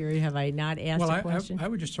about here? Have I not asked a question? I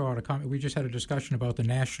would just throw out a comment. We just had a discussion about the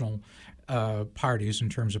national parties in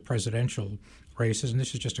terms of presidential races, and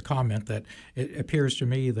this is just a comment that it appears to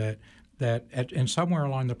me that and somewhere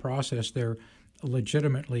along the process there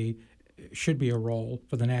legitimately should be a role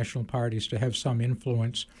for the national parties to have some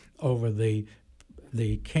influence over the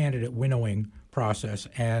candidate winnowing process.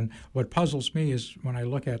 And what puzzles me is when I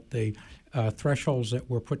look at the thresholds that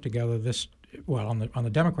were put together on the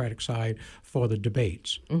Democratic side for the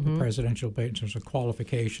debates, the presidential debate in terms of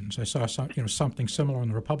qualifications. I saw something similar on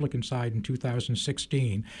the Republican side in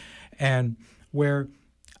 2016, and where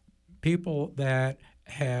people that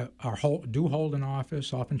do hold an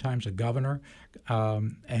office, oftentimes a governor,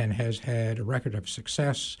 and has had a record of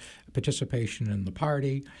success, participation in the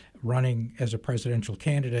party, running as a presidential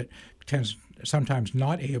candidate, tends sometimes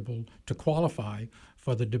not able to qualify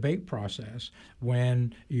for the debate process,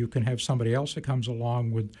 when you can have somebody else that comes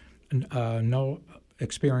along with no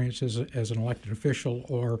experience as an elected official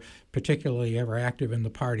or particularly ever active in the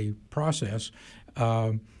party process,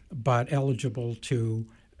 but eligible to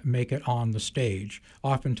make it on the stage,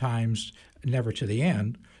 oftentimes never to the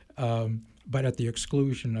end, but at the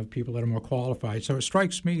exclusion of people that are more qualified. So it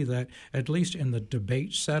strikes me that at least in the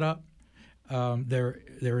debate setup,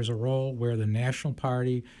 there is a role where the national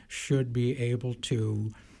party should be able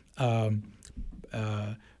to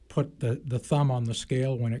put the thumb on the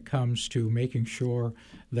scale when it comes to making sure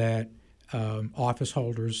that office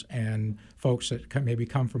holders and folks that maybe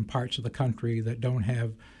come from parts of the country that don't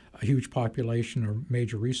have a huge population or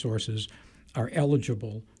major resources are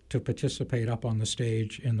eligible to participate up on the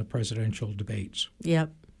stage in the presidential debates.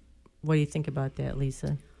 Yep. What do you think about that,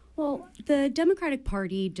 Lisa? Well, the Democratic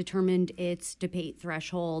Party determined its debate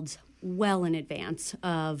thresholds well in advance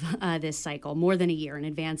of this cycle, more than a year in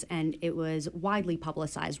advance, and it was widely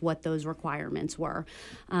publicized what those requirements were.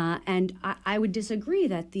 And I would disagree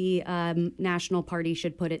that the National Party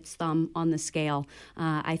should put its thumb on the scale.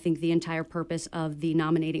 I think the entire purpose of the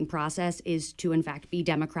nominating process is to, in fact, be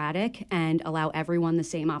democratic and allow everyone the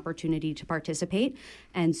same opportunity to participate.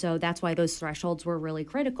 And so that's why those thresholds were really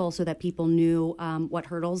critical, so that people knew what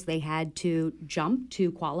hurdles they had to jump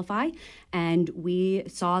to qualify. And we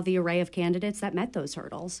saw the array of candidates that met those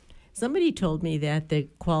hurdles. Somebody told me that the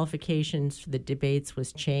qualifications for the debates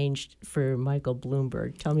was changed for Michael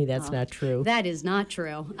Bloomberg. Tell me that's not true. That is not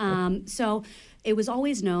true. So it was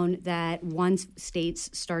always known that once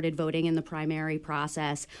states started voting in the primary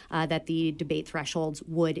process, that the debate thresholds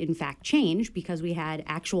would in fact change, because we had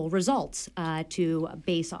actual results to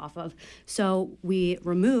base off of. So we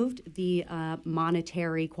removed the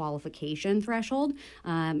monetary qualification threshold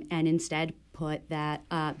and instead put that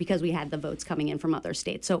because we had the votes coming in from other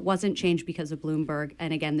states. So it wasn't changed because of Bloomberg.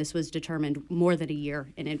 And again, this was determined more than a year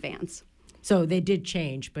in advance. So they did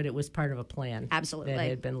change, but it was part of a plan. Absolutely. That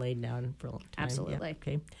had been laid down for a long time. Absolutely.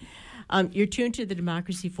 Yeah, okay. You're tuned to the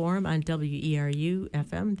Democracy Forum on WERU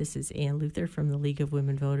FM. This is Ann Luther from the League of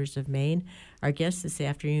Women Voters of Maine. Our guests this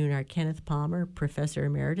afternoon are Kenneth Palmer, Professor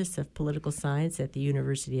Emeritus of Political Science at the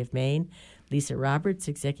University of Maine, Lisa Roberts,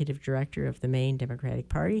 Executive Director of the Maine Democratic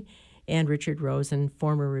Party, and Richard Rosen,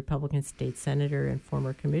 former Republican State Senator and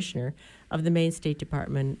former Commissioner of the Maine State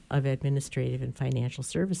Department of Administrative and Financial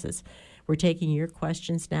Services. We're taking your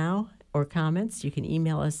questions now or comments. You can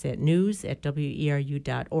email us at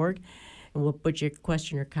news@weru.org, and we'll put your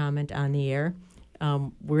question or comment on the air.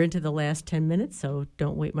 We're into the last 10 minutes, so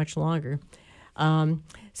don't wait much longer.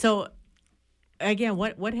 So, again,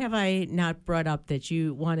 what have I not brought up that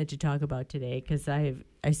you wanted to talk about today? Because I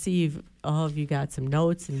see all of you got some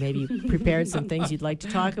notes and maybe prepared some things you'd like to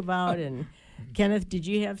talk about. And Kenneth, did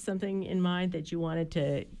you have something in mind that you wanted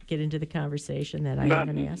to get into the conversation that I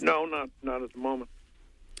haven't asked? No, not at the moment.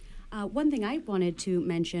 One thing I wanted to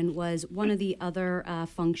mention was one of the other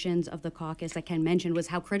functions of the caucus that Ken mentioned was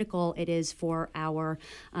how critical it is for our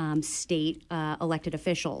state elected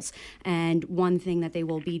officials. And one thing that they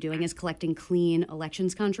will be doing is collecting clean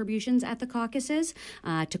elections contributions at the caucuses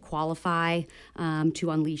to qualify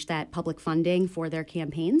to unleash that public funding for their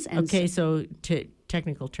campaigns. And okay, so to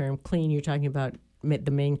technical term, clean, you're talking about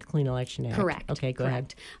the Maine Clean Election Act. Correct. Okay, go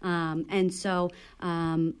ahead. And so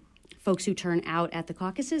folks who turn out at the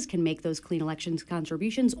caucuses can make those clean elections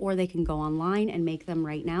contributions, or they can go online and make them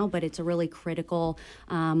right now. But it's a really critical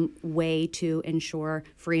way to ensure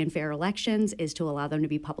free and fair elections is to allow them to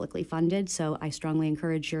be publicly funded. So I strongly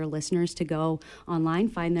encourage your listeners to go online,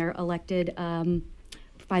 find their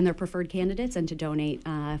preferred candidates, and to donate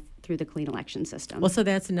through the clean election system. Well, so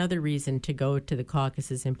that's another reason to go to the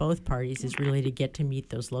caucuses in both parties is really to get to meet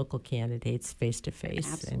those local candidates face to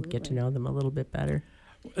face and get to know them a little bit better.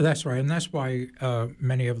 That's right, and that's why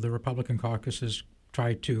many of the Republican caucuses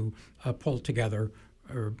try to pull together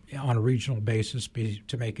on a regional basis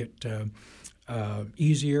to make it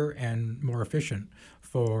easier and more efficient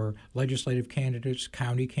for legislative candidates,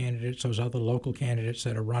 county candidates, those other local candidates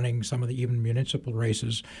that are running some of the even municipal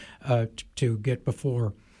races to get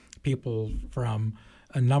before people from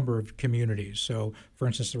a number of communities. So, for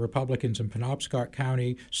instance, the Republicans in Penobscot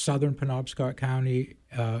County, southern Penobscot County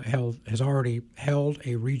has already held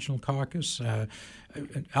a regional caucus.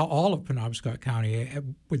 All of Penobscot County,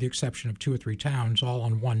 with the exception of 2 or 3 towns, all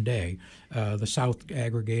on one day. The south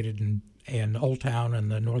aggregated in Old Town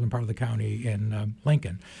and the northern part of the county in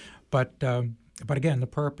Lincoln. But again, the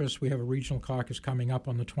purpose, we have a regional caucus coming up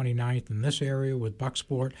on the 29th in this area with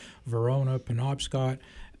Bucksport, Verona, Penobscot,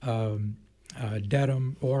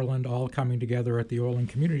 Dedham, Orland, all coming together at the Orland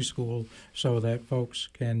Community School so that folks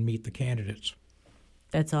can meet the candidates.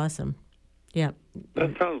 That's awesome. Yeah.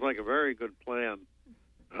 That sounds like a very good plan.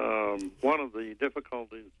 One of the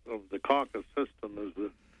difficulties of the caucus system is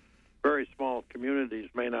that very small communities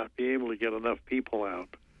may not be able to get enough people out,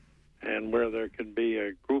 and where there can be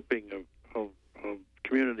a grouping of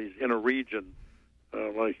communities in a region,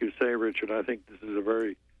 like you say, Richard, I think this is a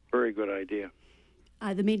very, very good idea.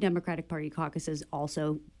 The Maine Democratic Party caucuses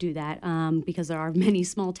also do that because there are many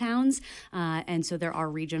small towns, and so there are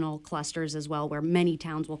regional clusters as well where many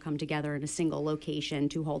towns will come together in a single location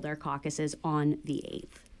to hold their caucuses on the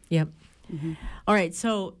 8th. Yep. Mm-hmm. All right,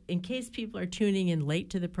 so in case people are tuning in late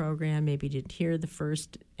to the program, maybe didn't hear the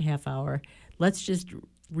first half hour, let's just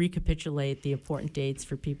recapitulate the important dates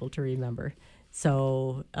for people to remember.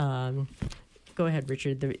 So go ahead,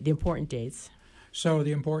 Richard, the important dates. So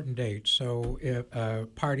the important dates. So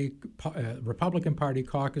Republican Party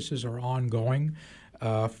caucuses are ongoing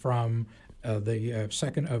from the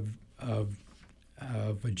 2nd of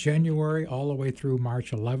January all the way through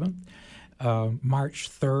March 11th. March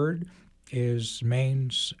 3rd is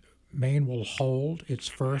Maine will hold its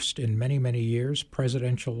first in many, many years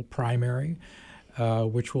presidential primary,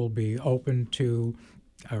 which will be open to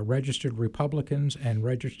registered Republicans and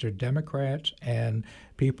registered Democrats, and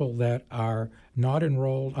people that are not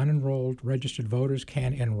unenrolled registered voters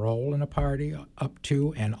can enroll in a party up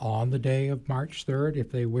to and on the day of March 3rd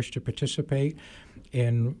if they wish to participate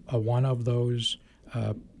in one of those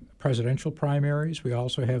presidential primaries. We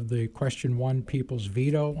also have the Question 1 People's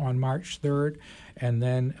Veto on March 3rd, and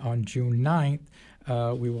then on June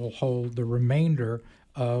 9th we will hold the remainder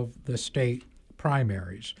of the state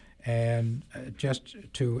primaries. And just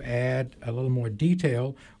to add a little more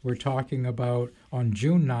detail, we're talking about on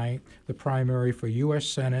June 9th, the primary for U.S.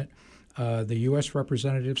 Senate, the U.S.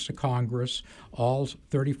 representatives to Congress, all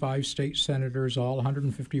 35 state senators, all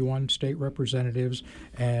 151 state representatives,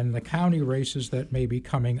 and the county races that may be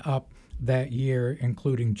coming up that year,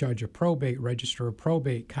 including Judge of Probate, Register of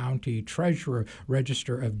Probate, County Treasurer,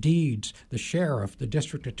 Register of Deeds, the Sheriff, the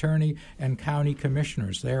District Attorney, and County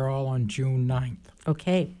Commissioners. They're all on June 9th.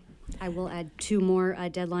 Okay. I will add two more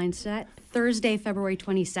deadlines to that. Thursday, February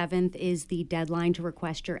 27th is the deadline to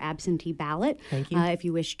request your absentee ballot. Thank you. If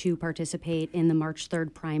you wish to participate in the March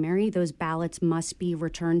 3rd primary, those ballots must be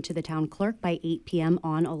returned to the town clerk by 8 p.m.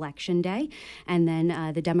 on Election Day. And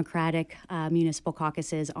then the Democratic municipal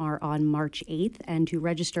caucuses are on March 8th. And to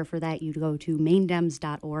register for that, you go to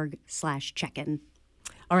maindems.org/check-in.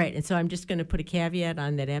 All right, and so I'm just going to put a caveat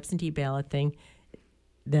on that absentee ballot thing.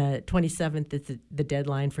 The 27th is the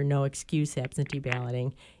deadline for no excuse absentee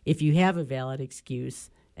balloting. If you have a valid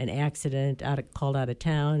excuse, an accident, called out of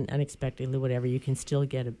town, unexpectedly, whatever, you can still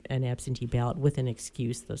get an absentee ballot with an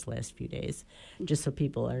excuse those last few days, just so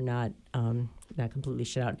people are not completely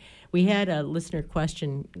shut out. We had a listener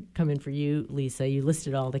question come in for you, Lisa. You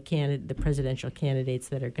listed all the presidential candidates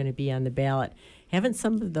that are going to be on the ballot. Haven't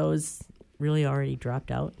some of those really already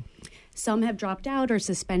dropped out? Some have dropped out or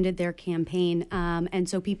suspended their campaign, and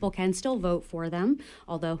so people can still vote for them,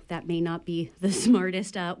 although that may not be the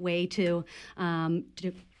smartest way to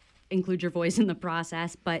include your voice in the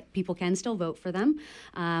process, but people can still vote for them.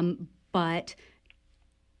 But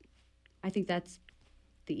I think that's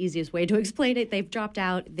the easiest way to explain it. They've dropped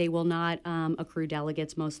out. They will not accrue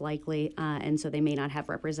delegates, most likely, and so they may not have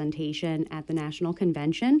representation at the national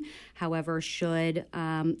convention. However, should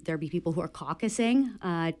there be people who are caucusing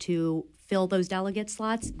to fill those delegate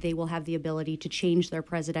slots, they will have the ability to change their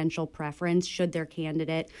presidential preference should their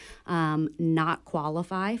candidate not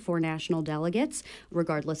qualify for national delegates,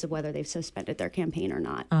 regardless of whether they've suspended their campaign or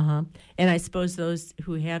not. And I suppose those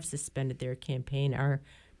who have suspended their campaign are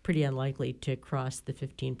pretty unlikely to cross the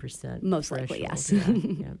 15% Most likely, yes.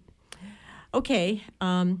 Yeah. Okay,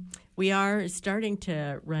 we are starting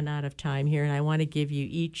to run out of time here, and I want to give you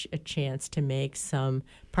each a chance to make some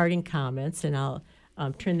parting comments, and I'll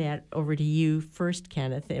turn that over to you first,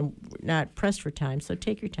 Kenneth, and we're not pressed for time, so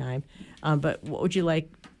take your time. But what would you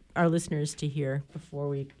like our listeners to hear before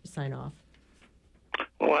we sign off?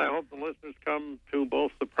 Well, I hope the listeners come to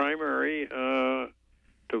both the primary to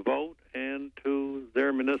vote and to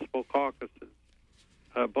their municipal caucuses.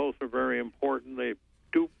 Both are very important. They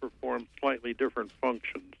do perform slightly different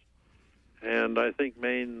functions. And I think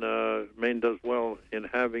Maine does well in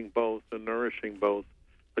having both and nourishing both.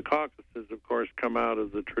 The caucuses, of course, come out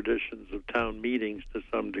of the traditions of town meetings to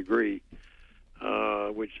some degree,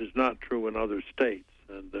 which is not true in other states.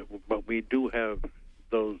 But we do have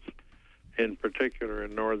those in particular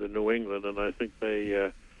in northern New England, and I think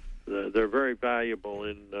they're very valuable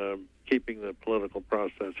in keeping the political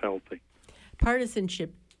process healthy.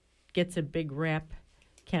 Partisanship gets a big rap,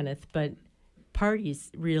 Kenneth, but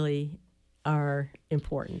parties really are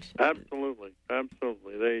important. Absolutely.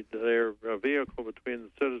 They're a vehicle between the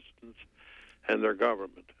citizens and their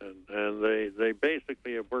government, and they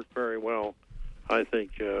basically have worked very well, I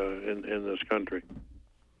think, in this country.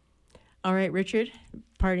 All right, Richard,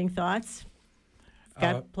 parting thoughts?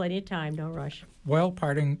 Got plenty of time, don't rush. Well,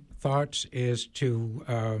 parting thoughts is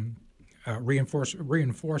to reinforce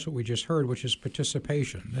what we just heard, which is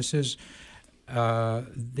participation.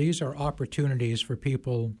 These are opportunities for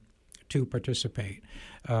people to participate.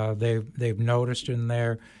 They've noticed in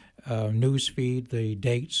their news feed the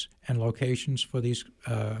dates and locations for these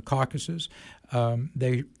caucuses.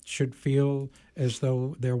 They should feel as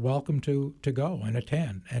though they're welcome to go and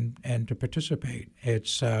attend and to participate.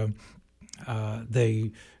 It's the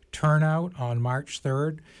turnout on March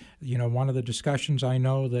 3rd. You know, one of the discussions I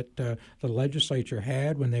know that the legislature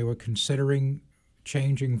had when they were considering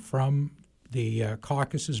changing from the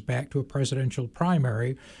caucuses back to a presidential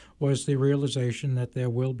primary was the realization that there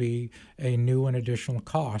will be a new and additional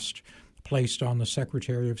cost placed on the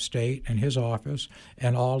Secretary of State and his office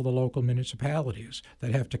and all the local municipalities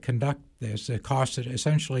that have to conduct this. The cost that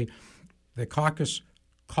essentially the caucus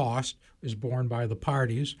cost is borne by the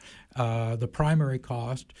parties. The primary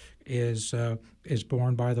cost is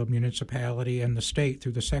borne by the municipality and the state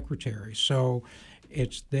through the secretary. So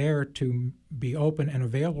it's there to be open and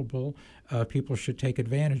available. People should take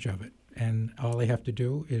advantage of it. And all they have to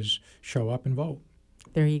do is show up and vote.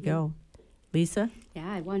 There you go. Lisa? Yeah,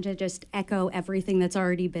 I wanted to just echo everything that's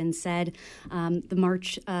already been said. The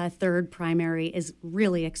March 3rd primary is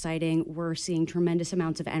really exciting. We're seeing tremendous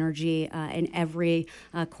amounts of energy in every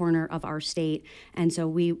corner of our state. And so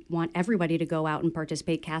we want everybody to go out and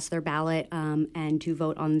participate, cast their ballot, and to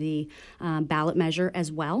vote on the ballot measure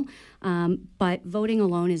as well. But voting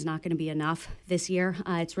alone is not going to be enough this year.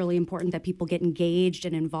 It's really important that people get engaged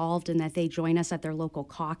and involved and that they join us at their local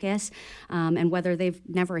caucus. And whether they've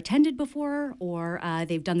never attended before or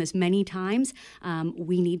they've done this many times,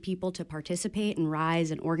 we need people to participate and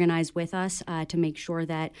rise and organize with us to make sure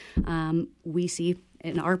that we see,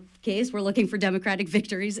 in our case, we're looking for Democratic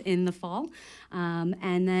victories in the fall.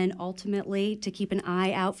 And then ultimately to keep an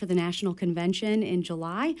eye out for the National Convention in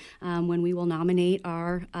July when we will nominate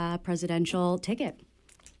our presidential ticket.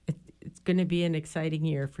 It's going to be an exciting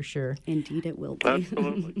year for sure. Indeed, it will be.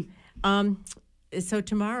 Absolutely. So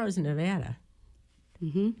tomorrow's Nevada.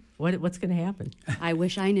 Mm-hmm. What's going to happen? I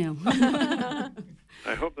wish I knew.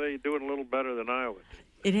 I hope they do it a little better than Iowa.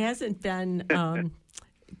 It hasn't been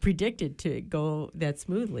predicted to go that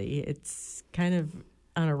smoothly. It's kind of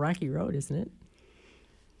on a rocky road, isn't it?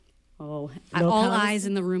 Oh, no all comments? eyes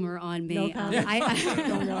in the room are on me. No comments? I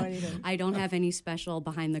don't know anything. I don't have any special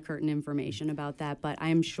behind-the-curtain information about that, but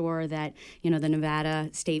I'm sure that the Nevada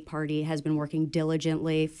State Party has been working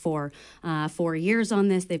diligently for 4 years on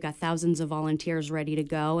this. They've got thousands of volunteers ready to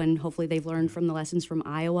go, and hopefully they've learned from the lessons from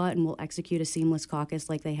Iowa and will execute a seamless caucus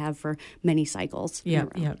like they have for many cycles. Yeah.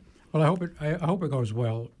 Well, I hope it goes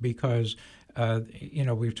well because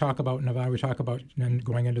we talk about Nevada, we talk about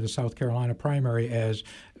going into the South Carolina primary as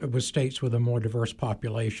with states with a more diverse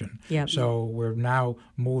population. Yep. So we're now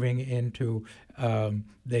moving into a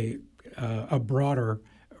broader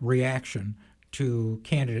reaction to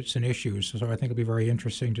candidates and issues. So I think it'll be very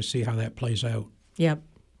interesting to see how that plays out. Yep.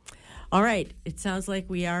 All right. It sounds like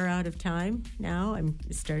we are out of time now. I'm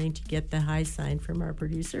starting to get the high sign from our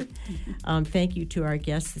producer. Thank you to our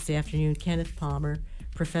guests this afternoon, Kenneth Palmer,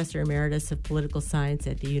 Professor Emeritus of Political Science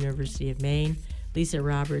at the University of Maine, Lisa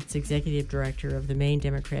Roberts, Executive Director of the Maine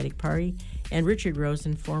Democratic Party, and Richard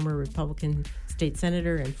Rosen, former Republican State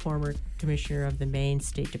Senator and former Commissioner of the Maine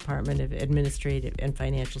State Department of Administrative and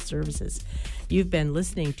Financial Services. You've been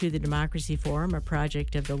listening to the Democracy Forum, a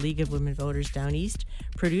project of the League of Women Voters Down East,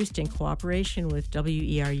 produced in cooperation with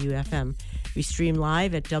WERU-FM. We stream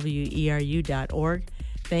live at WERU.org.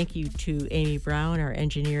 Thank you to Amy Brown, our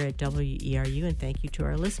engineer at WERU, and thank you to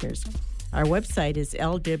our listeners. Our website is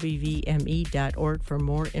lwvme.org for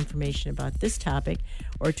more information about this topic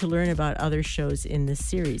or to learn about other shows in this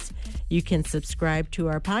series. You can subscribe to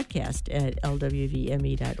our podcast at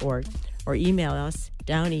lwvme.org or email us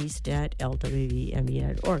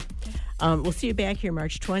downeast@lwvme.org. We'll see you back here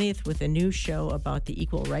March 20th with a new show about the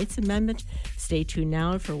Equal Rights Amendment. Stay tuned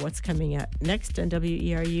now for what's coming up next on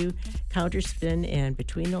WERU, Counterspin, and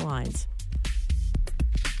Between the Lines.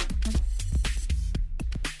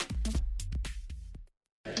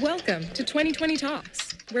 Welcome to 2020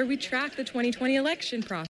 Talks, where we track the 2020 election process.